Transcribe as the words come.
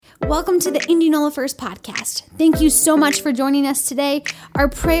Welcome to the Indianola First podcast. Thank you so much for joining us today. Our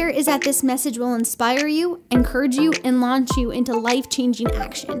prayer is that this message will inspire you, encourage you, and launch you into life-changing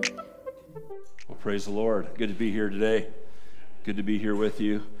action. Well, praise the Lord. Good to be here today. Good to be here with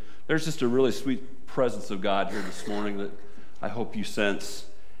you. There's just a really sweet presence of God here this morning that I hope you sense,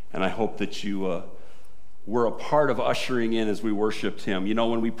 and I hope that you were a part of ushering in as we worshiped Him. You know,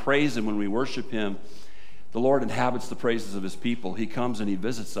 when we praise Him, when we worship Him, the Lord inhabits the praises of His people. He comes and He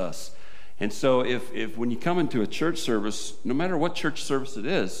visits us. And so if when you come into a church service, no matter what church service it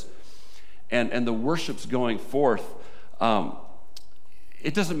is, and the worship's going forth,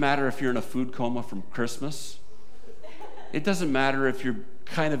 it doesn't matter if you're in a food coma from Christmas. It doesn't matter if you're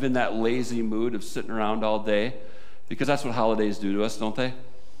kind of in that lazy mood of sitting around all day, because that's what holidays do to us, don't they?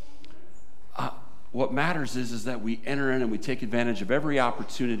 What matters is that we enter in and we take advantage of every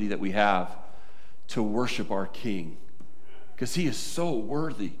opportunity that we have to worship our King, because He is so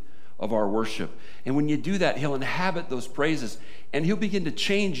worthy of our worship. And when you do that, He'll inhabit those praises and He'll begin to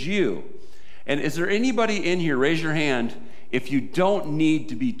change you. And is there anybody in here, raise your hand, if you don't need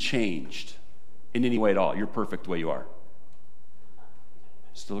to be changed in any way at all? You're perfect the way you are.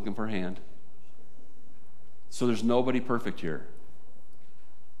 Still looking for a hand. So there's nobody perfect here.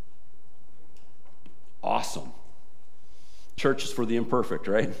 Awesome. Church is for the imperfect,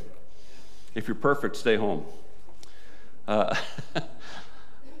 right? If you're perfect, stay home.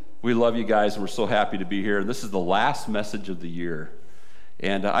 We love you guys, and we're so happy to be here. This is the last message of the year.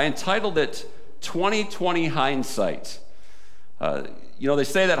 And I entitled it 2020 Hindsight. They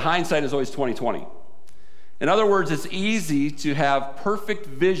say that hindsight is always 2020. In other words, it's easy to have perfect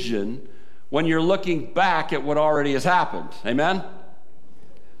vision when you're looking back at what already has happened. Amen?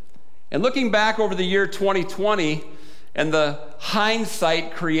 And looking back over the year 2020 and the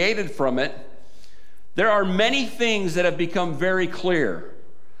hindsight created from it, there are many things that have become very clear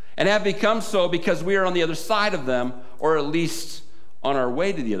and have become so because we are on the other side of them, or at least on our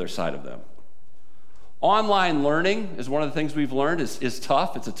way to the other side of them. Online learning is one of the things we've learned is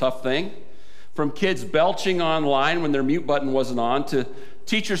tough. It's a tough thing. From kids belching online when their mute button wasn't on, to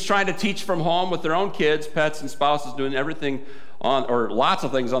teachers trying to teach from home with their own kids, pets, and spouses doing everything on, or lots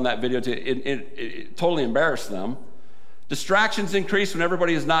of things on that video to totally embarrass them. Distractions increase when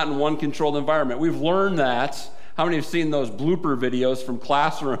everybody is not in one controlled environment. We've learned that. How many have seen those blooper videos from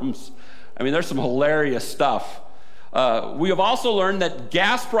classrooms? I mean, there's some hilarious stuff. We have also learned that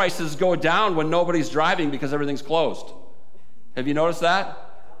gas prices go down when nobody's driving because everything's closed. Have you noticed that?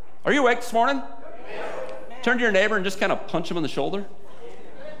 Are you awake this morning? Turn to your neighbor and just kind of punch him in the shoulder.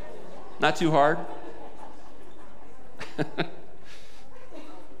 Not too hard.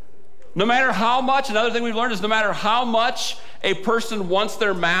 No matter how much, another thing we've learned is no matter how much a person wants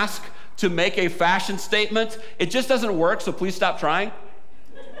their mask to make a fashion statement, it just doesn't work, so please stop trying.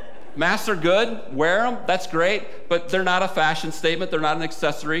 Masks are good, wear them, that's great, but they're not a fashion statement, they're not an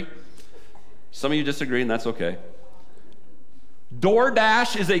accessory. Some of you disagree, and that's okay.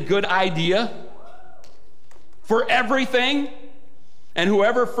 DoorDash is a good idea for everything, and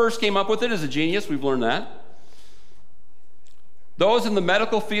whoever first came up with it is a genius, we've learned that. Those in the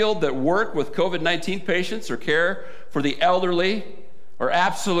medical field that work with COVID-19 patients or care for the elderly are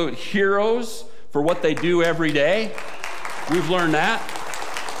absolute heroes for what they do every day. We've learned that.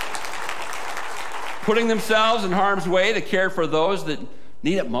 Putting themselves in harm's way to care for those that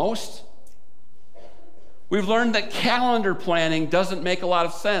need it most. We've learned that calendar planning doesn't make a lot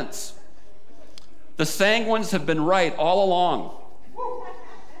of sense. The sanguines have been right all along.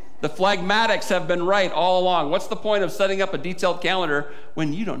 The phlegmatics have been right all along. What's the point of setting up a detailed calendar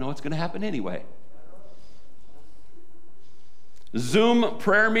when you don't know what's going to happen anyway? Zoom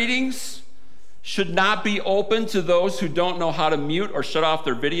prayer meetings should not be open to those who don't know how to mute or shut off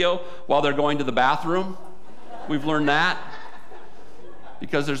their video while they're going to the bathroom. We've learned that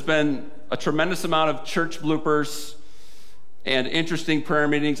because there's been a tremendous amount of church bloopers and interesting prayer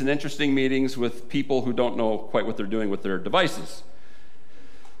meetings and interesting meetings with people who don't know quite what they're doing with their devices.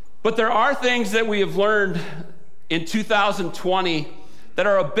 But there are things that we have learned in 2020 that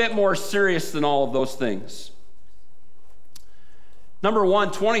are a bit more serious than all of those things. Number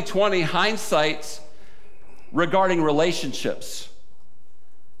one, 2020 hindsight regarding relationships.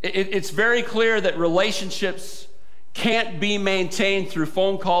 It's very clear that relationships can't be maintained through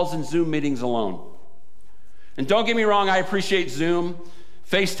phone calls and Zoom meetings alone. And don't get me wrong, I appreciate Zoom,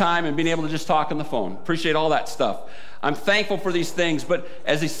 FaceTime, and being able to just talk on the phone. Appreciate all that stuff. I'm thankful for these things, but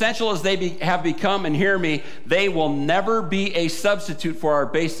as essential as they have become, and hear me, they will never be a substitute for our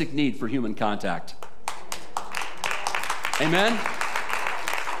basic need for human contact. Amen?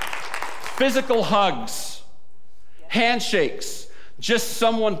 Physical hugs, handshakes, just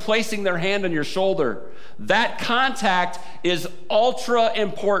someone placing their hand on your shoulder. That contact is ultra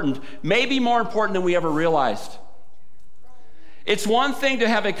important, maybe more important than we ever realized. It's one thing to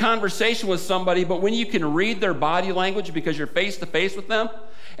have a conversation with somebody, but when you can read their body language because you're face to face with them,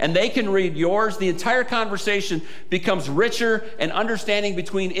 and they can read yours, the entire conversation becomes richer, and understanding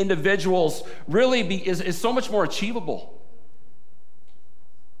between individuals really is so much more achievable.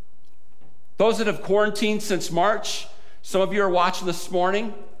 Those that have quarantined since March, some of you are watching this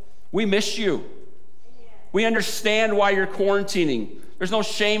morning, we miss you. We understand why you're quarantining. There's no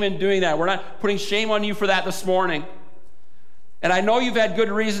shame in doing that. We're not putting shame on you for that this morning. And I know you've had good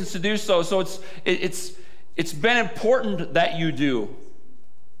reasons to do so, so it's been important that you do.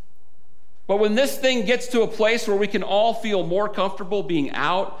 But when this thing gets to a place where we can all feel more comfortable being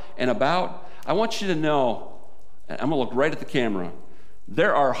out and about, I want you to know, I'm going to look right at the camera,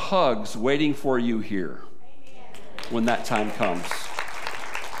 there are hugs waiting for you here when that time comes.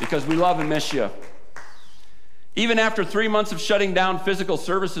 Because we love and miss you. Even after 3 months of shutting down physical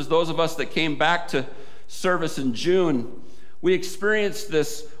services, those of us that came back to service in June, we experienced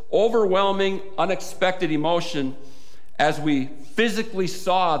this overwhelming, unexpected emotion as we physically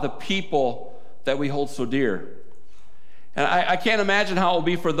saw the people that we hold so dear. And I can't imagine how it will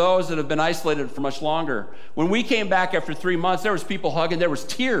be for those that have been isolated for much longer. When we came back after 3 months, there was people hugging, there was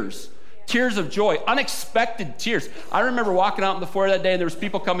tears of joy, unexpected tears. I remember walking out in the foyer that day and there was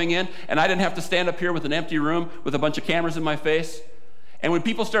people coming in and I didn't have to stand up here with an empty room with a bunch of cameras in my face. And when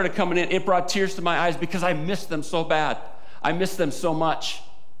people started coming in, it brought tears to my eyes because I missed them so bad. I miss them so much.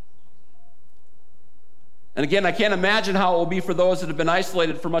 And again, I can't imagine how it will be for those that have been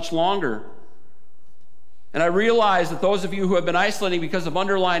isolated for much longer. And I realize that those of you who have been isolating because of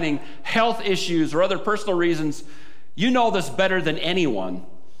underlying health issues or other personal reasons, you know this better than anyone.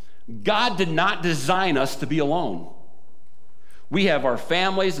 God did not design us to be alone. We have our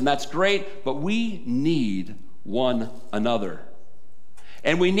families, and that's great, but we need one another.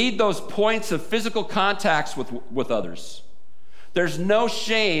 And we need those points of physical contacts with others. There's no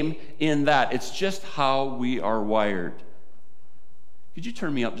shame in that. It's just how we are wired. Could you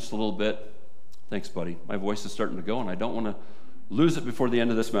turn me up just a little bit? Thanks, buddy. My voice is starting to go, and I don't want to lose it before the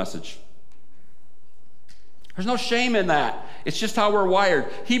end of this message. There's no shame in that. It's just how we're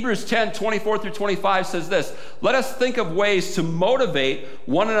wired. Hebrews 10, 24 through 25 says this: let us think of ways to motivate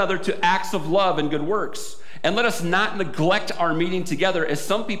one another to acts of love and good works. And let us not neglect our meeting together as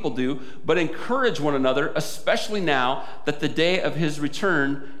some people do, but encourage one another, especially now that the day of his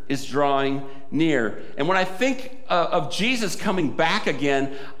return is drawing near. And when I think of Jesus coming back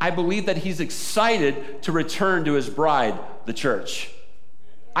again, I believe that he's excited to return to his bride, the church.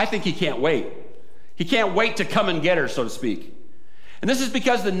 I think he can't wait. He can't wait to come and get her, so to speak. And this is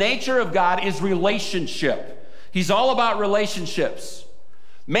because the nature of God is relationship. He's all about relationships.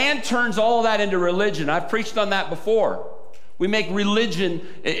 Man turns all of that into religion. I've preached on that before. We make religion,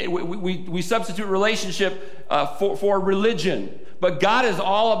 we substitute relationship for religion. But God is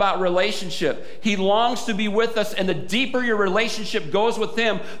all about relationship. He longs to be with us, and the deeper your relationship goes with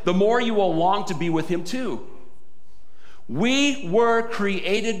him, the more you will long to be with him too. We were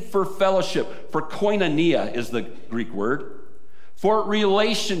created for fellowship, for koinonia is the Greek word, for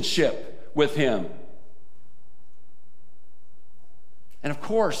relationship with him. And of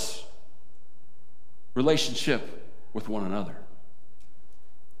course, relationship with one another.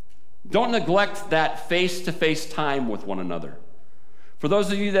 Don't neglect that face-to-face time with one another. For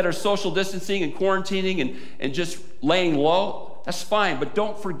those of you that are social distancing and quarantining and just laying low, that's fine, but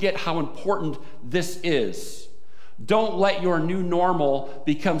don't forget how important this is. Don't let your new normal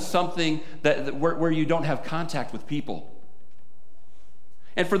become something where you don't have contact with people.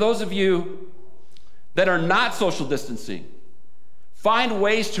 And for those of you that are not social distancing, find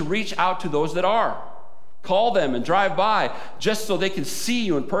ways to reach out to those that are. Call them and drive by just so they can see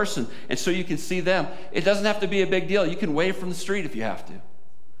you in person and so you can see them. It doesn't have to be a big deal. You can wave from the street if you have to.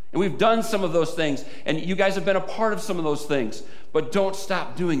 And we've done some of those things, and you guys have been a part of some of those things. But don't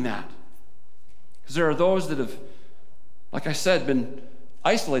stop doing that. Because there are those that have, like I said, been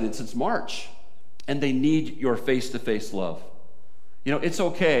isolated since March, and they need your face-to-face love. You know, it's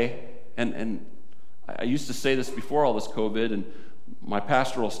okay, and I used to say this before all this COVID, and my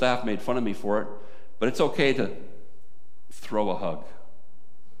pastoral staff made fun of me for it, but it's okay to throw a hug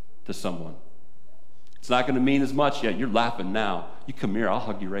to someone. It's not going to mean as much. Yeah, you're laughing now. You come here, I'll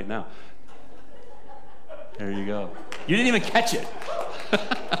hug you right now. There you go. You didn't even catch it.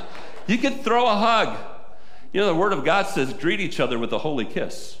 You could throw a hug. You know, the Word of God says, greet each other with a holy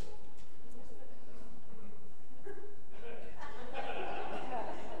kiss.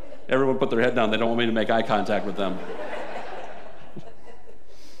 Everyone put their head down. They don't want me to make eye contact with them.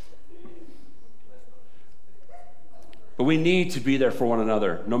 But we need to be there for one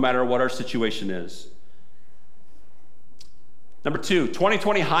another, no matter what our situation is. Number 2,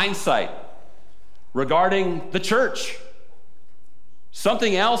 2020 hindsight regarding the church.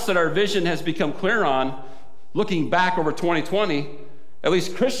 Something else that our vision has become clear on, looking back over 2020, at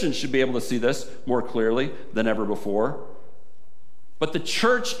least Christians should be able to see this more clearly than ever before. But the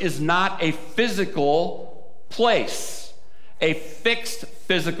church is not a physical place, a fixed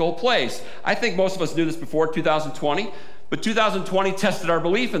physical place. I think most of us knew this before 2020, but 2020 tested our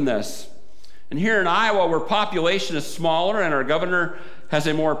belief in this. And here in Iowa, where population is smaller and our governor has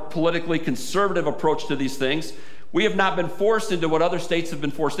a more politically conservative approach to these things, we have not been forced into what other states have been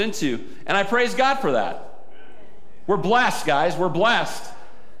forced into. And I praise God for that. We're blessed, guys. We're blessed.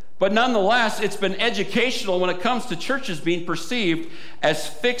 But nonetheless, it's been educational when it comes to churches being perceived as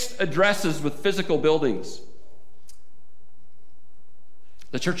fixed addresses with physical buildings.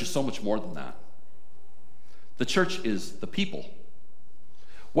 The church is so much more than that. The church is the people.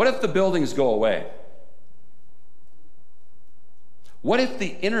 What if the buildings go away? What if the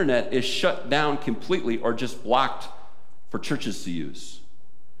internet is shut down completely or just blocked for churches to use?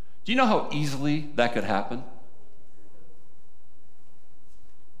 Do you know how easily that could happen?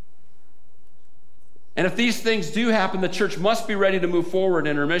 And if these things do happen, the church must be ready to move forward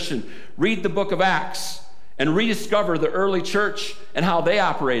in her mission. Read the book of Acts and rediscover the early church and how they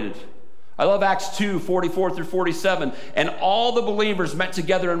operated. I love Acts 2, 44 through 47. And all the believers met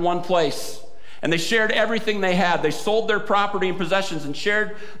together in one place. And they shared everything they had. They sold their property and possessions and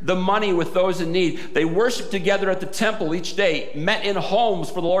shared the money with those in need. They worshiped together at the temple each day, met in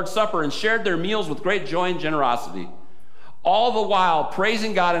homes for the Lord's Supper, and shared their meals with great joy and generosity. All the while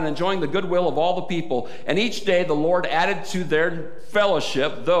praising God and enjoying the goodwill of all the people. And each day the Lord added to their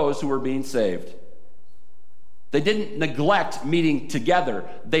fellowship those who were being saved. They didn't neglect meeting together.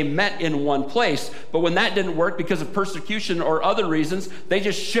 They met in one place. But when that didn't work because of persecution or other reasons, they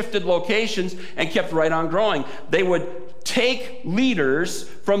just shifted locations and kept right on growing. They would take leaders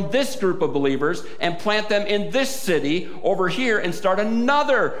from this group of believers and plant them in this city over here and start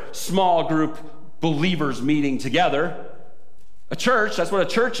another small group believers meeting together. A church, that's what a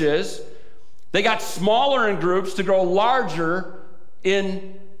church is. They got smaller in groups to grow larger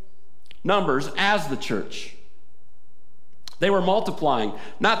in numbers as the church. They were multiplying,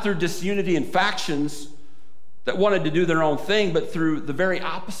 not through disunity and factions that wanted to do their own thing, but through the very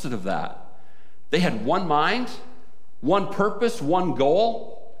opposite of that. They had one mind, one purpose, one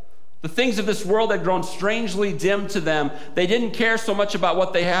goal. The things of this world had grown strangely dim to them. They didn't care so much about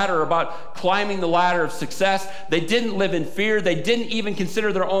what they had or about climbing the ladder of success. They didn't live in fear. They didn't even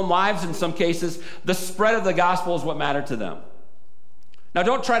consider their own lives in some cases. The spread of the gospel is what mattered to them. Now,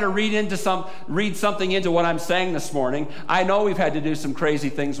 don't try to read something into what I'm saying this morning. I know we've had to do some crazy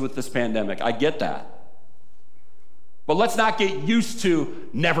things with this pandemic. I get that. But let's not get used to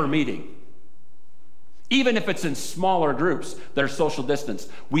never meeting. Even if it's in smaller groups that are social distance,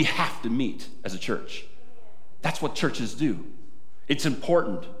 we have to meet as a church. That's what churches do. It's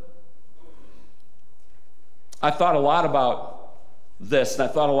important. I thought a lot about this, and I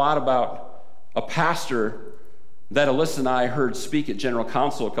thought a lot about a pastor that Alyssa and I heard speak at General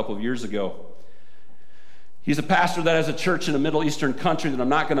Council a couple of years ago. He's a pastor that has a church in a Middle Eastern country that I'm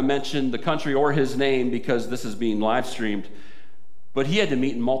not going to mention the country or his name because this is being live streamed. But he had to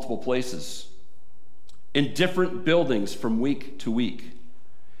meet in multiple places, in different buildings from week to week.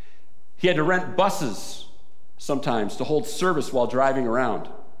 He had to rent buses sometimes to hold service while driving around.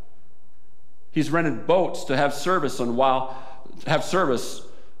 He's rented boats to have service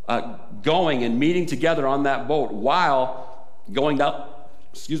going and meeting together on that boat while going down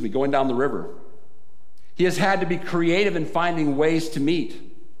the river. He has had to be creative in finding ways to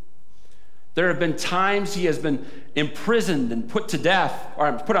meet. There have been times he has been imprisoned and put to death,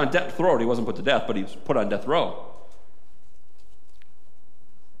 or put on death row. He wasn't put to death, but he was put on death row,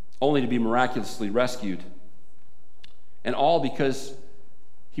 only to be miraculously rescued. And all because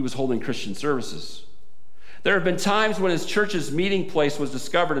he was holding Christian services. There have been times when his church's meeting place was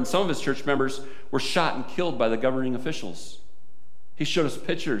discovered and some of his church members were shot and killed by the governing officials. He showed us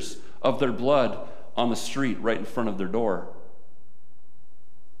pictures of their blood on the street right in front of their door.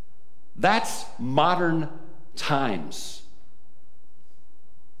 That's modern times.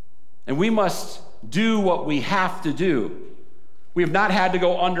 And we must do what we have to do. We have not had to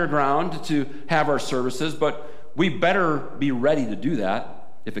go underground to have our services, but we better be ready to do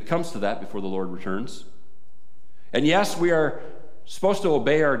that if it comes to that before the Lord returns. And yes, we are supposed to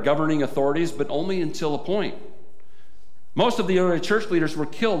obey our governing authorities, but only until a point. Most of the early church leaders were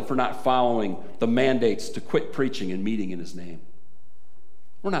killed for not following the mandates to quit preaching and meeting in his name.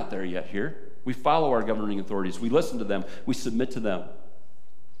 We're not there yet here. We follow our governing authorities. We listen to them. We submit to them.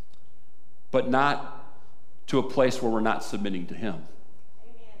 But not to a place where we're not submitting to Him.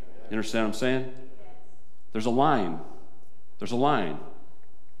 You understand what I'm saying? There's a line. There's a line.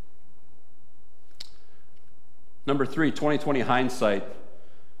 Number 3, 2020 hindsight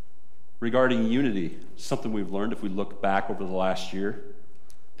regarding unity. Something we've learned if we look back over the last year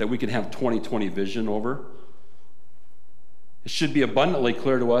that we can have 2020 vision over. It should be abundantly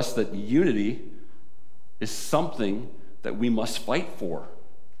clear to us that unity is something that we must fight for.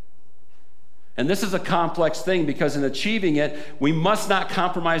 And this is a complex thing because in achieving it, we must not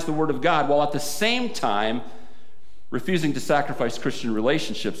compromise the Word of God while at the same time refusing to sacrifice Christian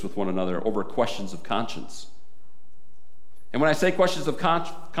relationships with one another over questions of conscience. And when I say questions of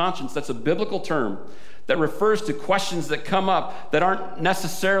conscience, that's a biblical term that refers to questions that come up that aren't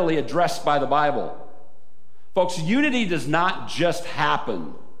necessarily addressed by the Bible. Folks, unity does not just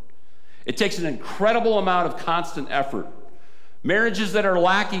happen. It takes an incredible amount of constant effort. Marriages that are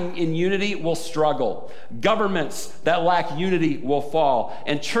lacking in unity will struggle. Governments that lack unity will fall.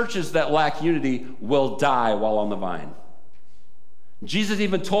 And churches that lack unity will die while on the vine. Jesus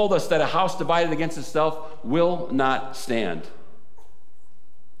even told us that a house divided against itself will not stand.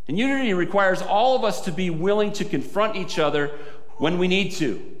 And unity requires all of us to be willing to confront each other when we need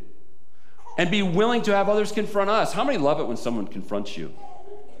to. And be willing to have others confront us. How many love it when someone confronts you?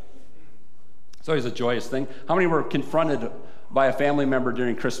 It's always a joyous thing. How many were confronted by a family member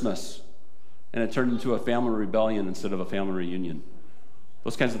during Christmas and it turned into a family rebellion instead of a family reunion?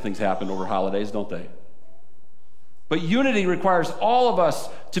 Those kinds of things happen over holidays, don't they? But unity requires all of us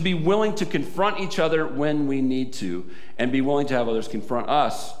to be willing to confront each other when we need to and be willing to have others confront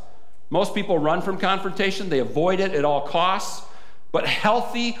us. Most people run from confrontation. They avoid it at all costs. But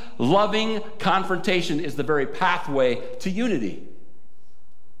healthy, loving confrontation is the very pathway to unity.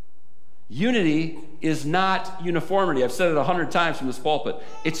 Unity is not uniformity. I've said it 100 times from this pulpit.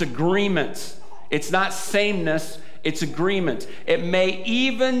 It's agreement. It's not sameness. It's agreement. It may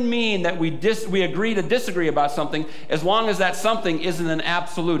even mean that we agree to disagree about something as long as that something isn't an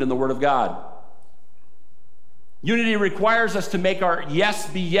absolute in the Word of God. Unity requires us to make our yes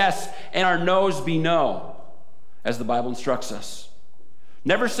be yes and our no's be no, as the Bible instructs us.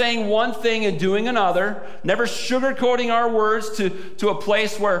 Never saying one thing and doing another. Never sugarcoating our words to a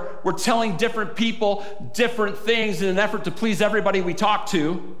place where we're telling different people different things in an effort to please everybody we talk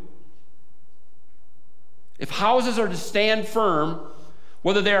to. If houses are to stand firm,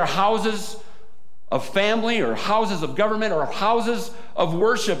 whether they are houses of family or houses of government or houses of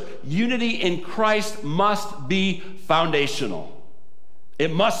worship, unity in Christ must be foundational.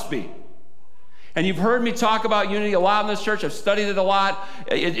 It must be. And you've heard me talk about unity a lot in this church. I've studied it a lot.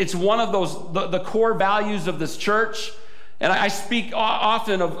 It's one of the core values of this church. And I speak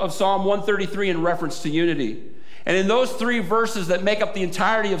often of Psalm 133 in reference to unity. And in those 3 verses that make up the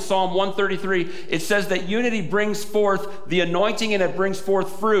entirety of Psalm 133, it says that unity brings forth the anointing and it brings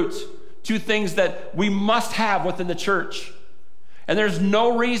forth fruit. 2 things that we must have within the church. And there's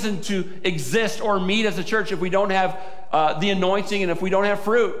no reason to exist or meet as a church if we don't have the anointing and if we don't have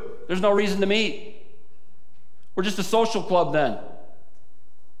fruit. There's no reason to meet. We're just a social club then.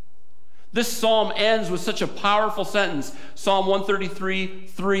 This psalm ends with such a powerful sentence. Psalm 133,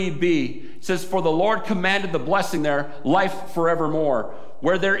 3b. It says, "For the Lord commanded the blessing there, life forevermore."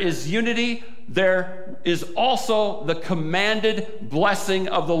 Where there is unity, there is also the commanded blessing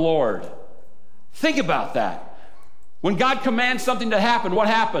of the Lord. Think about that. When God commands something to happen, what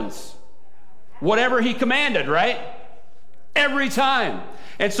happens? Whatever He commanded, right? Every time.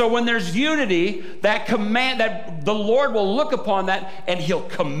 And so when there's unity, that the Lord will look upon that and He'll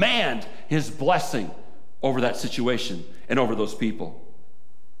command His blessing over that situation and over those people.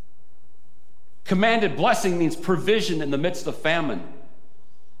 Commanded blessing means provision in the midst of famine,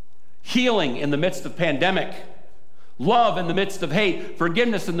 healing in the midst of pandemic, love in the midst of hate,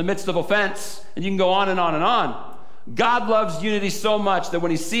 forgiveness in the midst of offense, and you can go on and on and on. God loves unity so much that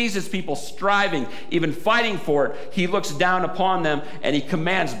when He sees His people striving, even fighting for it, He looks down upon them and He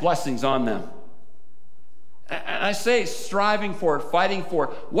commands blessings on them. And I say striving for it, fighting for it.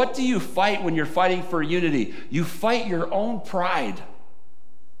 What do you fight when you're fighting for unity? You fight your own pride.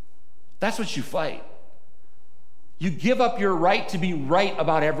 That's what you fight. You give up your right to be right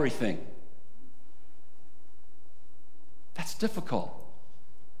about everything. That's difficult.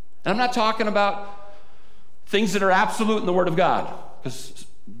 And I'm not talking about things that are absolute in the Word of God. Because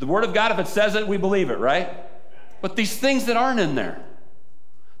the Word of God, if it says it, we believe it, right? But these things that aren't in there,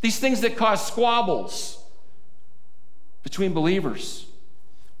 these things that cause squabbles between believers,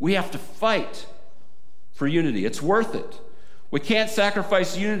 we have to fight for unity. It's worth it. We can't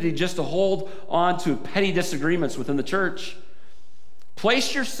sacrifice unity just to hold on to petty disagreements within the church.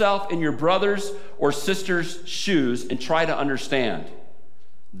 Place yourself in your brother's or sister's shoes and try to understand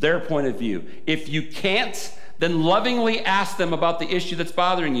their point of view. If you can't, then lovingly ask them about the issue that's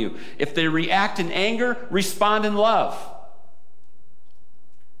bothering you. If they react in anger, respond in love.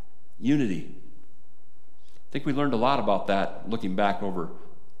 Unity. I think we learned a lot about that looking back over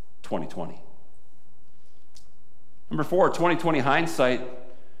 2020. Number 4, 2020 hindsight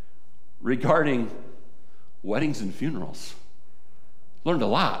regarding weddings and funerals. Learned a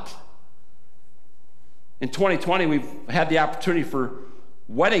lot. In 2020, we've had the opportunity for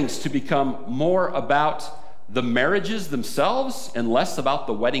weddings to become more about the marriages themselves and less about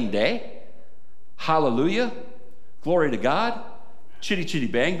the wedding day. Hallelujah. Glory to God. Chitty chitty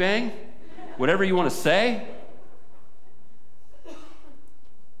bang bang. Whatever you want to say.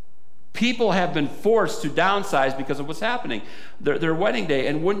 People have been forced to downsize because of what's happening. Their wedding day,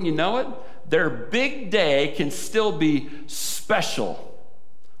 and wouldn't you know it, their big day can still be special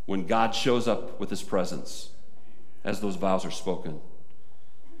when God shows up with his presence as those vows are spoken.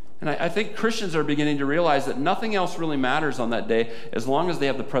 And I think Christians are beginning to realize that nothing else really matters on that day as long as they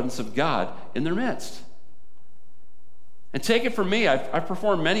have the presence of God in their midst. And take it from me, I've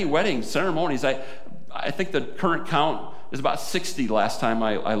performed many wedding ceremonies. I think the current count is about 60 last time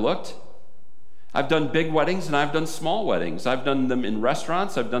I looked. I've done big weddings and I've done small weddings. I've done them in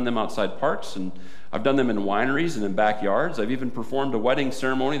restaurants, I've done them outside parks, and I've done them in wineries and in backyards. I've even performed a wedding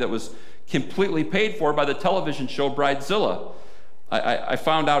ceremony that was completely paid for by the television show Bridezilla. I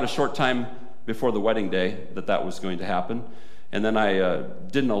found out a short time before the wedding day that was going to happen, and then I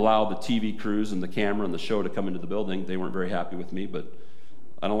didn't allow the TV crews and the camera and the show to come into the building. They weren't very happy with me, but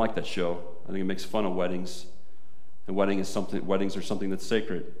I don't like that show. I think it makes fun of weddings, and weddings are something that's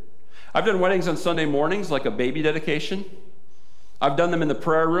sacred. I've done weddings on Sunday mornings, like a baby dedication. I've done them in the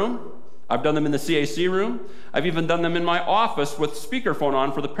prayer room. I've done them in the CAC room. I've even done them in my office with speakerphone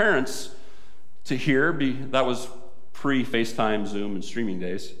on for the parents to hear. That was pre-FaceTime, Zoom, and streaming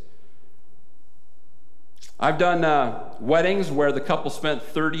days. I've done weddings where the couple spent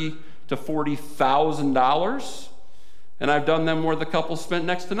 $30,000 to $40,000, and I've done them where the couple spent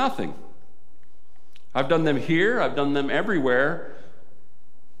next to nothing. I've done them here. I've done them everywhere.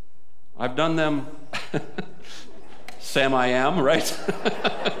 I've done them, Sam I am, right?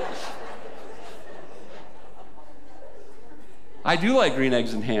 I do like green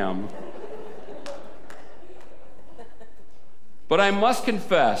eggs and ham. But I must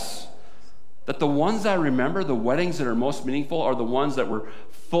confess that the ones I remember, the weddings that are most meaningful, are the ones that were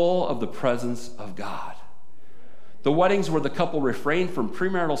full of the presence of God. The weddings where the couple refrained from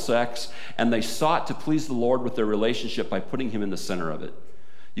premarital sex and they sought to please the Lord with their relationship by putting him in the center of it.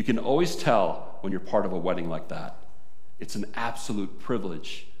 You can always tell when you're part of a wedding like that. It's an absolute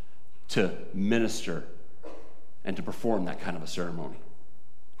privilege to minister and to perform that kind of a ceremony.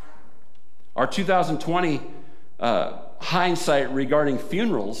 Our 2020 hindsight regarding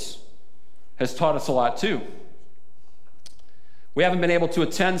funerals has taught us a lot too. We haven't been able to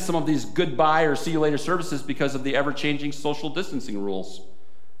attend some of these goodbye or see you later services because of the ever-changing social distancing rules.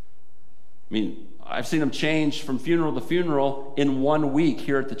 I mean, I've seen them change from funeral to funeral in 1 week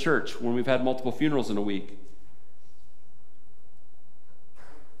here at the church when we've had multiple funerals in a week.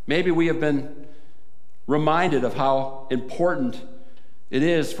 Maybe we have been reminded of how important it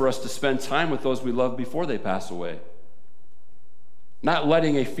is for us to spend time with those we love before they pass away. Not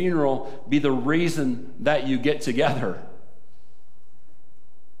letting a funeral be the reason that you get together.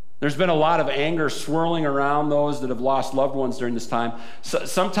 There's been a lot of anger swirling around those that have lost loved ones during this time.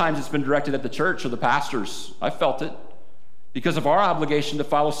 Sometimes it's been directed at the church or the pastors. I felt it because of our obligation to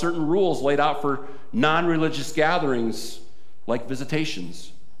follow certain rules laid out for non-religious gatherings like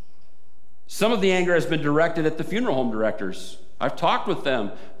visitations. Some of the anger has been directed at the funeral home directors. I've talked with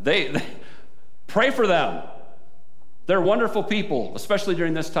them. They pray for them. They're wonderful people, especially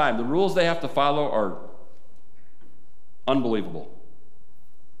during this time. The rules they have to follow are unbelievable.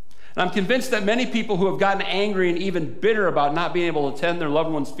 And I'm convinced that many people who have gotten angry and even bitter about not being able to attend their loved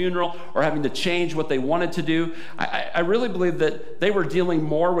one's funeral or having to change what they wanted to do, I really believe that they were dealing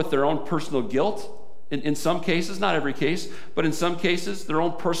more with their own personal guilt. In some cases, not every case, but in some cases, their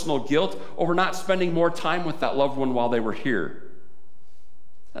own personal guilt over not spending more time with that loved one while they were here.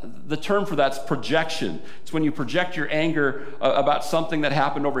 The term for that's projection. It's when you project your anger about something that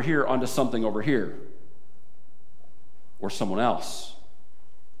happened over here onto something over here or someone else.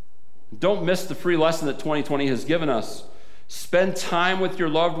 Don't miss the free lesson that 2020 has given us. Spend time with your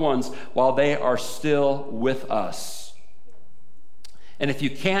loved ones while they are still with us. And if you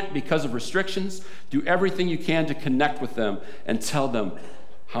can't because of restrictions, do everything you can to connect with them and tell them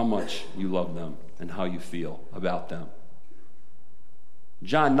how much you love them and how you feel about them.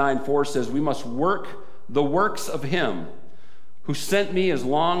 John 9:4 says, we must work the works of him who sent me as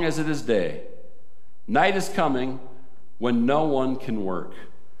long as it is day. Night is coming when no one can work.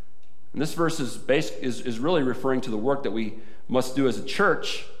 And this verse is really referring to the work that we must do as a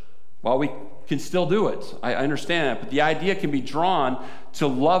church while we can still do it. I understand that, but the idea can be drawn to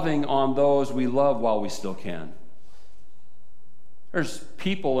loving on those we love while we still can. There's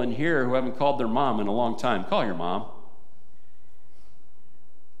people in here who haven't called their mom in a long time. Call your mom.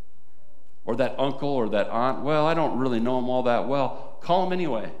 Or that uncle or that aunt. Well, I don't really know them all that well. Call them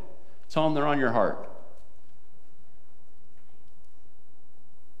anyway. Tell them they're on your heart.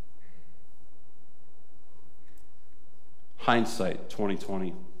 Hindsight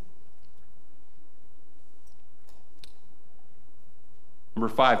 2020. Number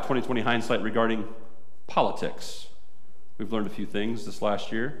 5, 2020 hindsight regarding politics. We've learned a few things this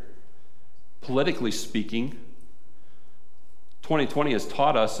last year. Politically speaking, 2020 has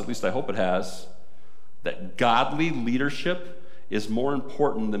taught us, at least I hope it has, that godly leadership is more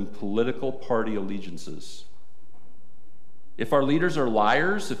important than political party allegiances. If our leaders are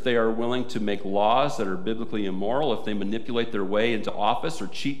liars, if they are willing to make laws that are biblically immoral, if they manipulate their way into office or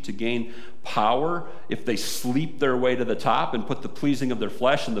cheat to gain power, if they sleep their way to the top and put the pleasing of their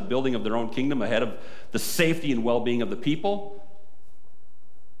flesh and the building of their own kingdom ahead of the safety and well-being of the people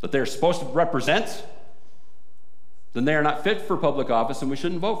that they're supposed to represent, then they are not fit for public office and we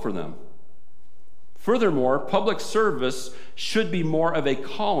shouldn't vote for them. Furthermore, public service should be more of a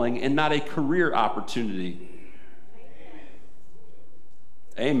calling and not a career opportunity.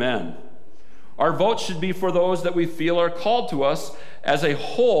 Amen. Our vote should be for those that we feel are called to us as a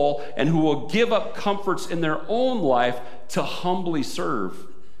whole and who will give up comforts in their own life to humbly serve.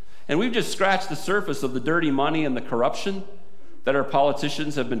 And we've just scratched the surface of the dirty money and the corruption that our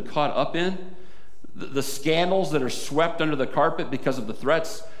politicians have been caught up in, the scandals that are swept under the carpet because of the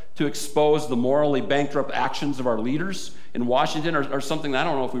threats to expose the morally bankrupt actions of our leaders in Washington are something that I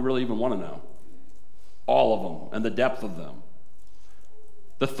don't know if we really even want to know. All of them and the depth of them.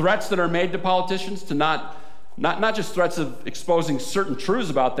 The threats that are made to politicians to not just threats of exposing certain truths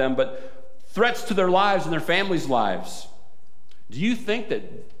about them, but threats to their lives and their families' lives. Do you think that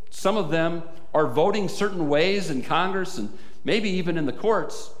some of them are voting certain ways in Congress and maybe even in the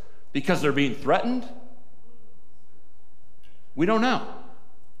courts because they're being threatened? We don't know.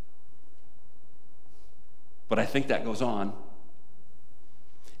 But I think that goes on.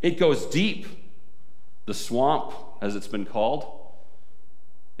 It goes deep. The swamp, as it's been called,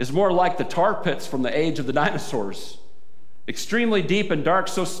 is more like the tar pits from the age of the dinosaurs. Extremely deep and dark,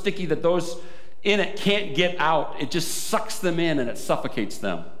 so sticky that those in it can't get out. It just sucks them in and it suffocates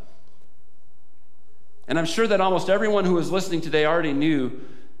them. And I'm sure that almost everyone who is listening today already knew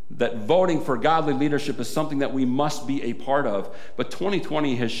that voting for godly leadership is something that we must be a part of. But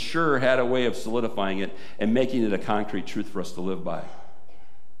 2020 has sure had a way of solidifying it and making it a concrete truth for us to live by.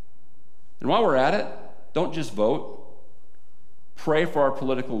 And while we're at it, don't just vote. Pray for our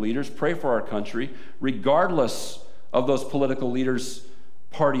political leaders. Pray for our country, regardless of those political leaders'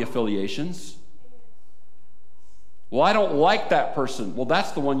 party affiliations. Well, I don't like that person. Well,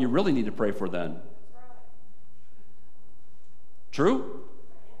 that's the one you really need to pray for then. True?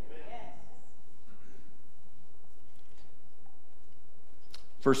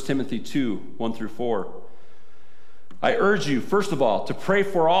 1 Timothy 2, 1 through 4. I urge you, first of all, to pray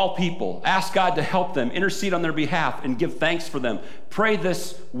for all people. Ask God to help them, intercede on their behalf, and give thanks for them. Pray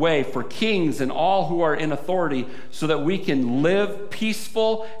this way for kings and all who are in authority so that we can live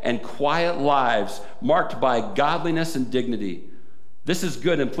peaceful and quiet lives marked by godliness and dignity. This is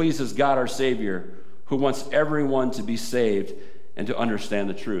good and pleases God our Savior, who wants everyone to be saved and to understand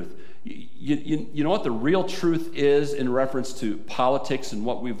the truth. You know what the real truth is in reference to politics and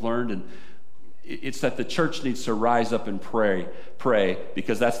what we've learned? And it's that the church needs to rise up and pray,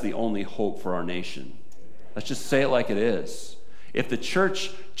 because that's the only hope for our nation. Let's just say it like it is. If the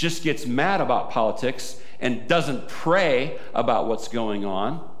church just gets mad about politics and doesn't pray about what's going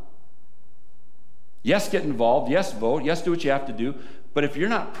on, yes, get involved, yes, vote, yes, do what you have to do, but if you're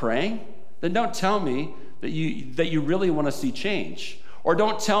not praying, then don't tell me that you really want to see change. Or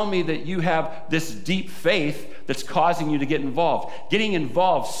don't tell me that you have this deep faith that's causing you to get involved. Getting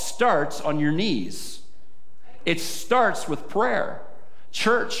involved starts on your knees. It starts with prayer.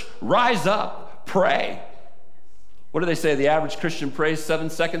 Church, rise up, pray. What do they say? The average Christian prays 7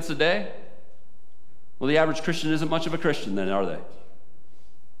 seconds a day? Well, the average Christian isn't much of a Christian then, are they?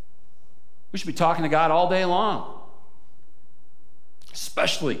 We should be talking to God all day long.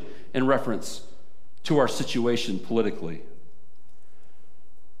 especially in reference to our situation politically.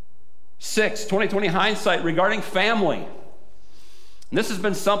 6, 2020 hindsight regarding family. And this has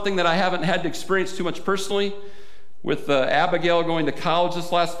been something that I haven't had to experience too much personally. With Abigail going to college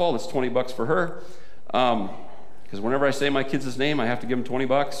this last fall, it's $20 for her. Because whenever I say my kid's name, I have to give them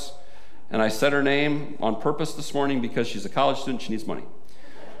 $20. And I said her name on purpose this morning because she's a college student, she needs money.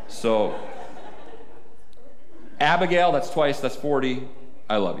 So, Abigail, that's twice, that's 40.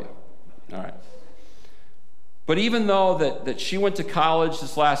 I love you. All right. But even though that she went to college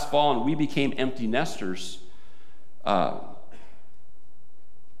this last fall and we became empty nesters, and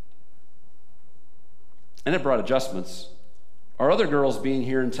it brought adjustments, our other girls being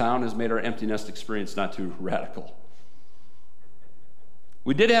here in town has made our empty nest experience not too radical.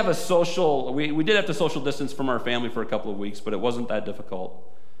 We did have to social distance from our family for a couple of weeks, but it wasn't that difficult.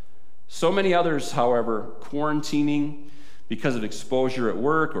 So many others, however, quarantining because of exposure at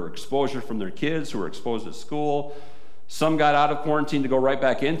work or exposure from their kids who were exposed at school. Some got out of quarantine to go right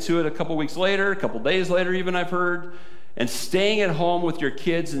back into it a couple weeks later, a couple days later even, I've heard. And staying at home with your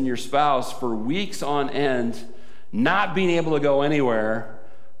kids and your spouse for weeks on end, not being able to go anywhere,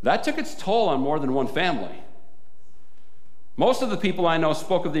 that took its toll on more than one family. Most of the people I know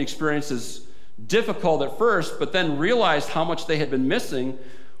spoke of the experience as difficult at first, but then realized how much they had been missing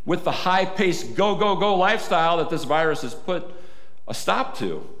with the high-paced go, go, go lifestyle that this virus has put a stop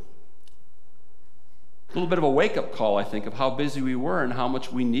to. A little bit of a wake-up call, I think, of how busy we were and how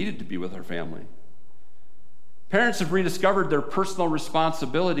much we needed to be with our family. Parents have rediscovered their personal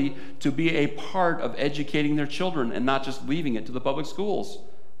responsibility to be a part of educating their children and not just leaving it to the public schools.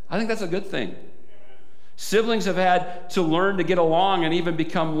 I think that's a good thing. Siblings have had to learn to get along and even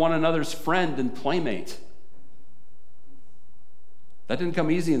become one another's friend and playmate. That didn't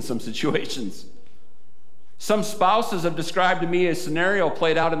come easy in some situations. Some spouses have described to me a scenario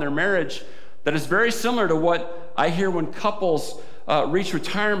played out in their marriage that is very similar to what I hear when couples reach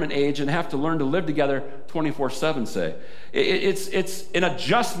retirement age and have to learn to live together 24/7, say. It's an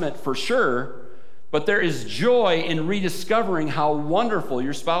adjustment for sure, but there is joy in rediscovering how wonderful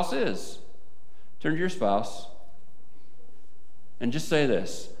your spouse is. Turn to your spouse and just say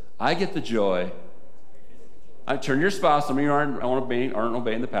this: I get the joy. Turn to your spouse. Some of you aren't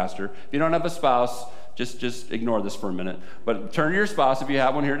obeying the pastor. If you don't have a spouse, just ignore this for a minute. But turn to your spouse if you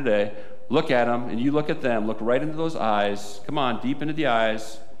have one here today. Look at them, and you look at them. Look right into those eyes. Come on, deep into the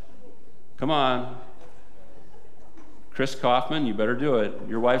eyes. Come on. Chris Kaufman, you better do it.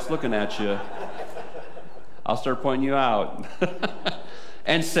 Your wife's looking at you. I'll start pointing you out.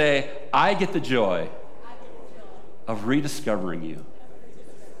 And say, I get the joy of rediscovering you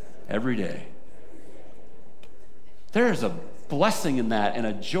every day. There's a blessing in that and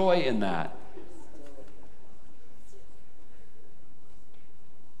a joy in that.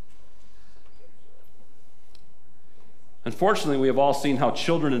 Unfortunately, we have all seen how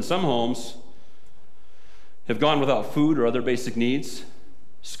children in some homes have gone without food or other basic needs.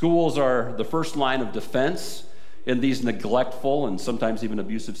 Schools are the first line of defense in these neglectful and sometimes even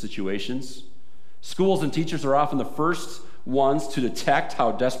abusive situations. Schools and teachers are often the first ones to detect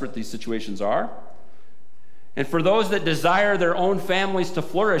how desperate these situations are. And for those that desire their own families to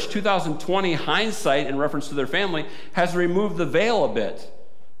flourish, 2020 hindsight in reference to their family has removed the veil a bit.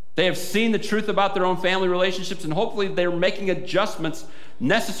 They have seen the truth about their own family relationships, and hopefully they're making adjustments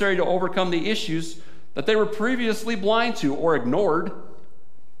necessary to overcome the issues that they were previously blind to or ignored.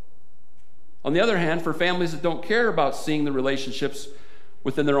 On the other hand, for families that don't care about seeing the relationships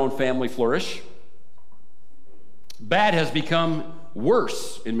within their own family flourish, bad has become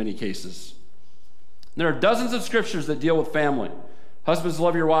worse in many cases. There are dozens of scriptures that deal with family. Husbands,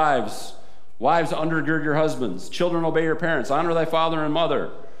 love your wives. Wives, undergird your husbands. Children, obey your parents. Honor thy father and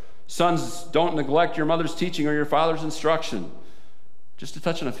mother. Sons, don't neglect your mother's teaching or your father's instruction. Just to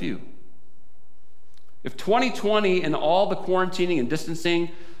touch on a few. If 2020 and all the quarantining and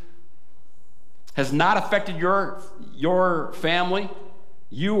distancing has not affected your family,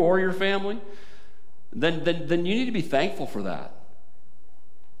 you or your family, then you need to be thankful for that.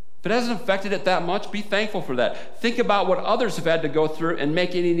 If it hasn't affected it that much, be thankful for that. Think about what others have had to go through and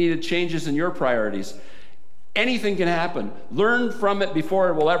make any needed changes in your priorities. Anything can happen. Learn from it before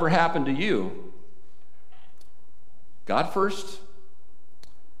it will ever happen to you. God first,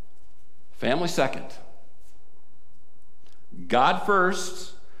 family second. God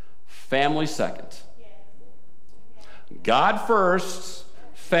first, family second. God first,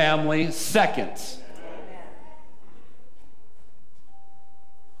 family second.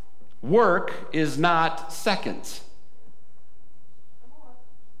 Work is not second.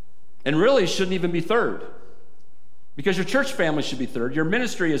 And really shouldn't even be third. Because your church family should be third. Your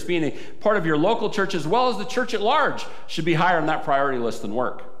ministry as being a part of your local church as well as the church at large should be higher on that priority list than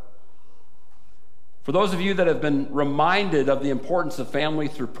work. For those of you that have been reminded of the importance of family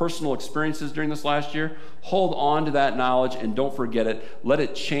through personal experiences during this last year, hold on to that knowledge and don't forget it. Let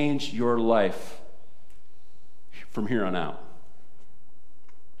it change your life from here on out.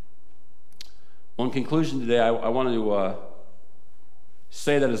 Well, in conclusion today, I want to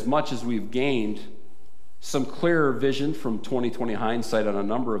say that as much as we've gained some clearer vision from 2020 hindsight on a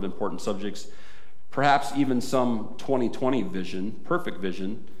number of important subjects, perhaps even some 2020 vision, perfect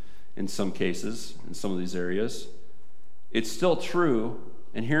vision in some cases, in some of these areas, it's still true,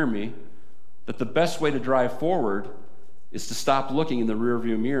 and hear me, that the best way to drive forward is to stop looking in the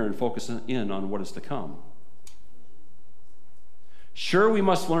rearview mirror and focus in on what is to come. Sure, we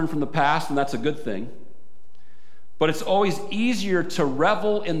must learn from the past, and that's a good thing. But it's always easier to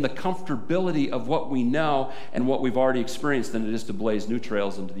revel in the comfortability of what we know and what we've already experienced than it is to blaze new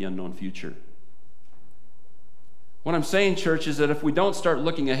trails into the unknown future. What I'm saying, church, is that if we don't start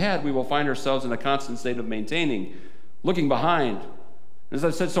looking ahead, we will find ourselves in a constant state of maintaining, looking behind. As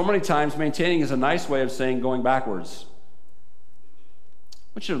I've said so many times, maintaining is a nice way of saying going backwards. I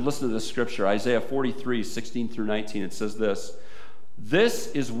want you to listen to this scripture, Isaiah 43, 16 through 19. It says this: "This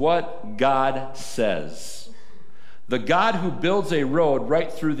is what God says. The God who builds a road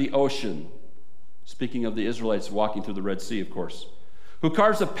right through the ocean," speaking of the Israelites walking through the Red Sea, of course, "who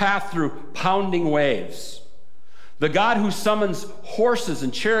carves a path through pounding waves. The God who summons horses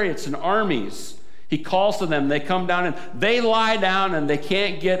and chariots and armies. He calls to them, they come down, and they lie down and they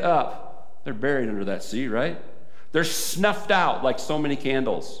can't get up." They're buried under that sea, right? They're snuffed out like so many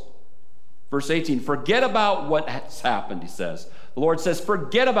candles. Verse 18, "Forget about what has happened," he says. The Lord says,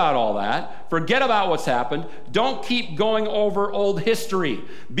 forget about all that. Forget about what's happened. Don't keep going over old history.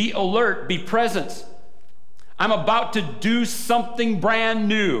 Be alert. Be present. I'm about to do something brand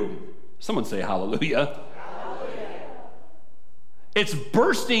new. Someone say hallelujah. Hallelujah. It's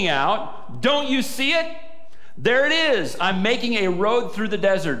bursting out. Don't you see it? There it is. I'm making a road through the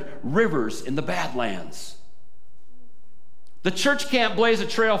desert, rivers in the Badlands. The church can't blaze a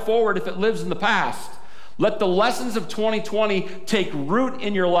trail forward if it lives in the past. Let the lessons of 2020 take root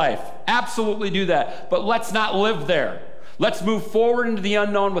in your life. Absolutely do that. But let's not live there. Let's move forward into the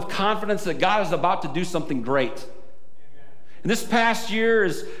unknown with confidence that God is about to do something great. Amen. And this past year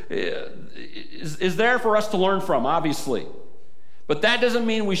is there for us to learn from, obviously. But that doesn't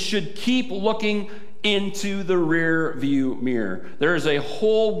mean we should keep looking into the rear view mirror. There is a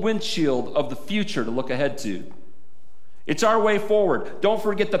whole windshield of the future to look ahead to. It's our way forward. Don't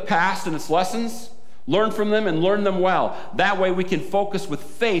forget the past and its lessons. Learn from them and learn them well. That way we can focus with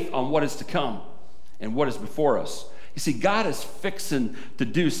faith on what is to come and what is before us. You see, God is fixing to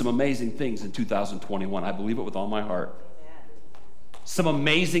do some amazing things in 2021. I believe it with all my heart. Some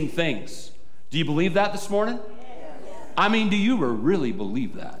amazing things. Do you believe that this morning? I mean, do you really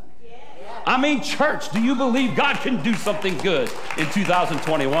believe that? I mean, church, do you believe God can do something good in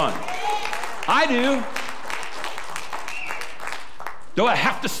 2021? I do. Do I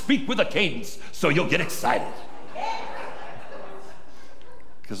have to speak with a cadence so you'll get excited?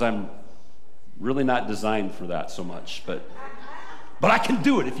 Because I'm really not designed for that so much, but I can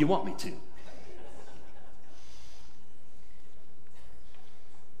do it if you want me to.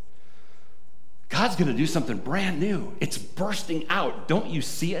 God's going to do something brand new. It's bursting out. Don't you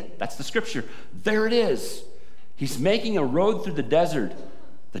see it? That's the scripture. There it is. He's making a road through the desert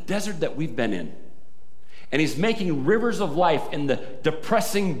that we've been in. And he's making rivers of life in the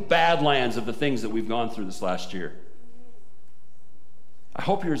depressing badlands of the things that we've gone through this last year. I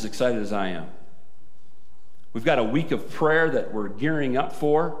hope you're as excited as I am. We've got a week of prayer that we're gearing up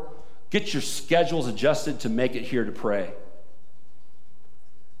for. Get your schedules adjusted to make it here to pray.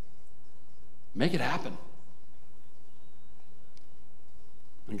 Make it happen.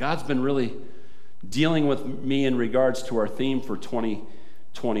 And God's been really dealing with me in regards to our theme for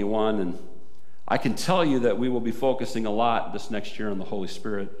 2021, and I can tell you that we will be focusing a lot this next year on the Holy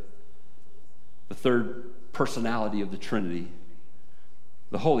Spirit, the third personality of the Trinity.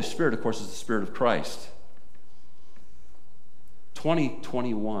 The Holy Spirit, of course, is the Spirit of Christ.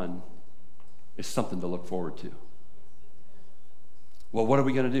 2021 is something to look forward to. Well, what are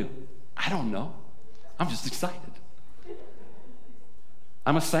we going to do? I don't know. I'm just excited.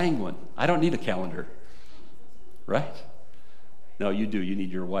 I'm a sanguine. I don't need a calendar, right? No, you do. You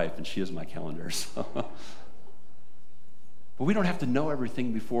need your wife, and she is my calendar. So. But we don't have to know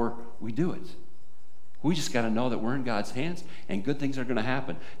everything before we do it. We just got to know that we're in God's hands, and good things are going to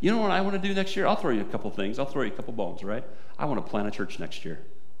happen. You know what I want to do next year? I'll throw you a couple things. I'll throw you a couple bones, right? I want to plant a church next year.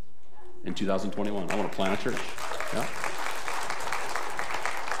 in 2021. I want to plant a church. Yeah.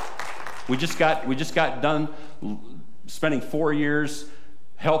 We just got done spending 4 years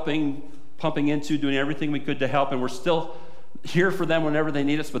helping, pumping into, doing everything we could to help, and we're still here for them whenever they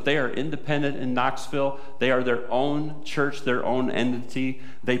need us, but they are independent in Knoxville. They are their own church, their own entity.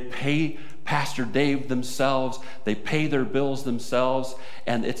 They pay Pastor Dave themselves. They pay their bills themselves,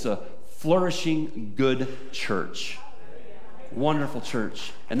 and it's a flourishing, good church. Wonderful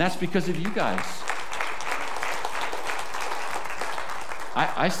church. And that's because of you guys.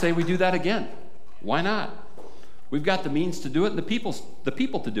 I say we do that again. Why not? We've got the means to do it and the people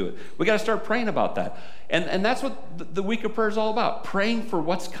to do it. We got to start praying about that. And that's what the week of prayer is all about, praying for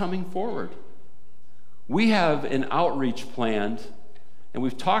what's coming forward. We have an outreach planned, and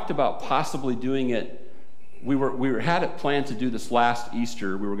we've talked about possibly doing it. We had it planned to do this last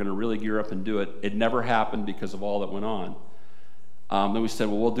Easter. We were going to really gear up and do it. It never happened because of all that went on. Then we said,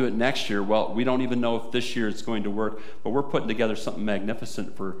 well, we'll do it next year. Well, we don't even know if this year it's going to work, but we're putting together something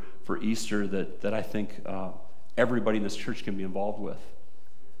magnificent for Easter that I think everybody in this church can be involved with.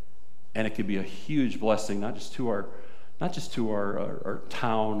 And it could be a huge blessing, not just to our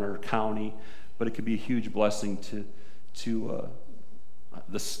town or county, but it could be a huge blessing to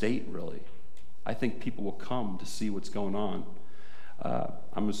the state, really. I think people will come to see what's going on.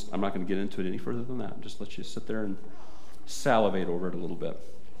 I'm not going to get into it any further than that. Just let you sit there and salivate over it a little bit.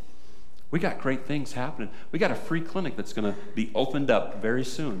 We got great things happening. We got a free clinic that's going to be opened up very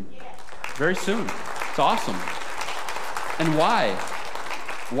soon. Very soon. It's awesome. And why?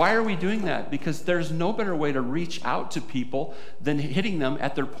 Why are we doing that? Because there's no better way to reach out to people than hitting them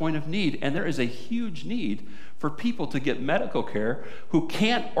at their point of need. And there is a huge need for people to get medical care who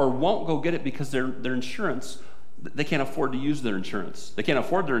can't or won't go get it because their insurance, they can't afford to use their insurance. They can't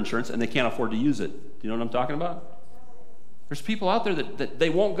afford their insurance and they can't afford to use it. Do you know what I'm talking about? There's people out there that they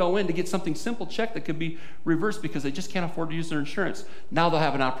won't go in to get something simple checked that could be reversed because they just can't afford to use their insurance. Now they'll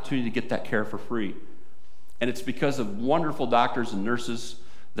have an opportunity to get that care for free. And it's because of wonderful doctors and nurses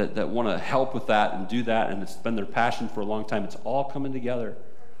that want to help with that and do that, and it's been their passion for a long time. It's all coming together.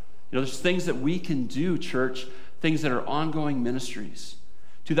 You know, there's things that we can do, church, things that are ongoing ministries.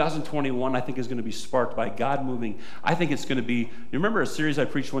 2021, I think, is going to be sparked by God moving. I think it's going to be, you remember a series I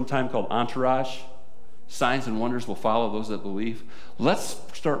preached one time called Entourage? Signs and wonders will follow those that believe. Let's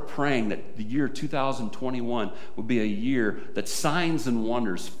start praying that the year 2021 will be a year that signs and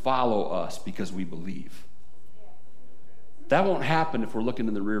wonders follow us because we believe. That won't happen if we're looking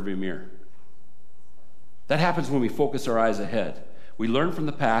in the rearview mirror. That happens when we focus our eyes ahead. We learn from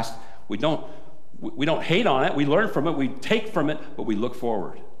the past. We don't hate on it. We learn from it. We take from it, but we look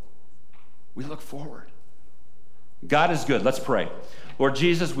forward. We look forward. God is good. Let's pray. Lord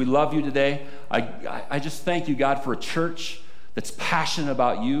Jesus, we love you today. I just thank you, God, for a church that's passionate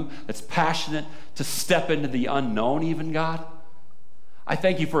about you, that's passionate to step into the unknown even, God. I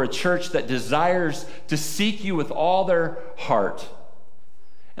thank you for a church that desires to seek you with all their heart.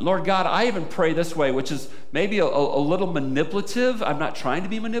 And Lord God, I even pray this way, which is maybe a little manipulative. I'm not trying to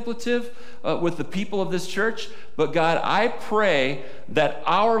be manipulative with the people of this church, but God, I pray that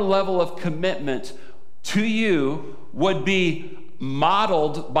our level of commitment to you would be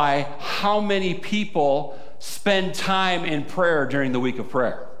modeled by how many people spend time in prayer during the week of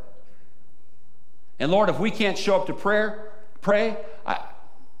prayer. And Lord, if we can't show up to pray,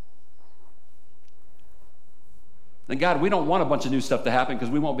 then God, we don't want a bunch of new stuff to happen because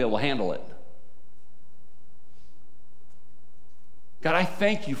we won't be able to handle it. God, I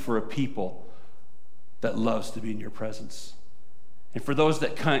thank you for a people that loves to be in your presence. And for those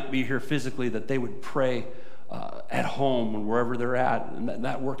that can't be here physically, that they would pray at home and wherever they're at, and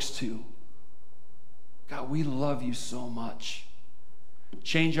that works too. God, we love you so much.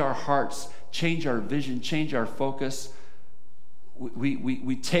 Change our hearts, change our vision, change our focus.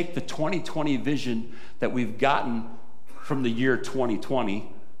 We take the 2020 vision that we've gotten from the year 2020,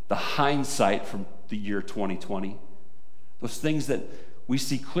 the hindsight from the year 2020, those things that we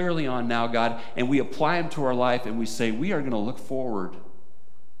see clearly on now, God, and we apply them to our life, and we say we are going to look forward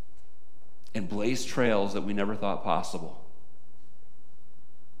and blaze trails that we never thought possible.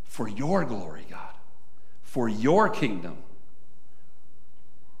 For your glory, God. For your kingdom.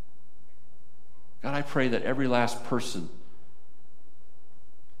 God, I pray that every last person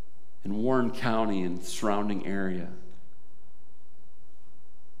in Warren County and surrounding area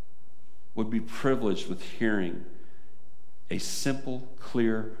would be privileged with hearing a simple,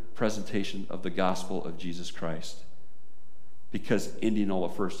 clear presentation of the gospel of Jesus Christ, because Indianola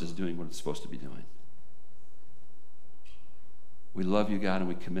First is doing what it's supposed to be doing. We love you, God, and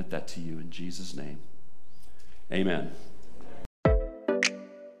we commit that to you in Jesus' name. Amen.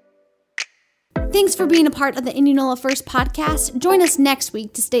 Thanks for being a part of the Indianola First podcast. Join us next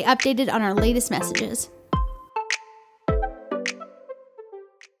week to stay updated on our latest messages.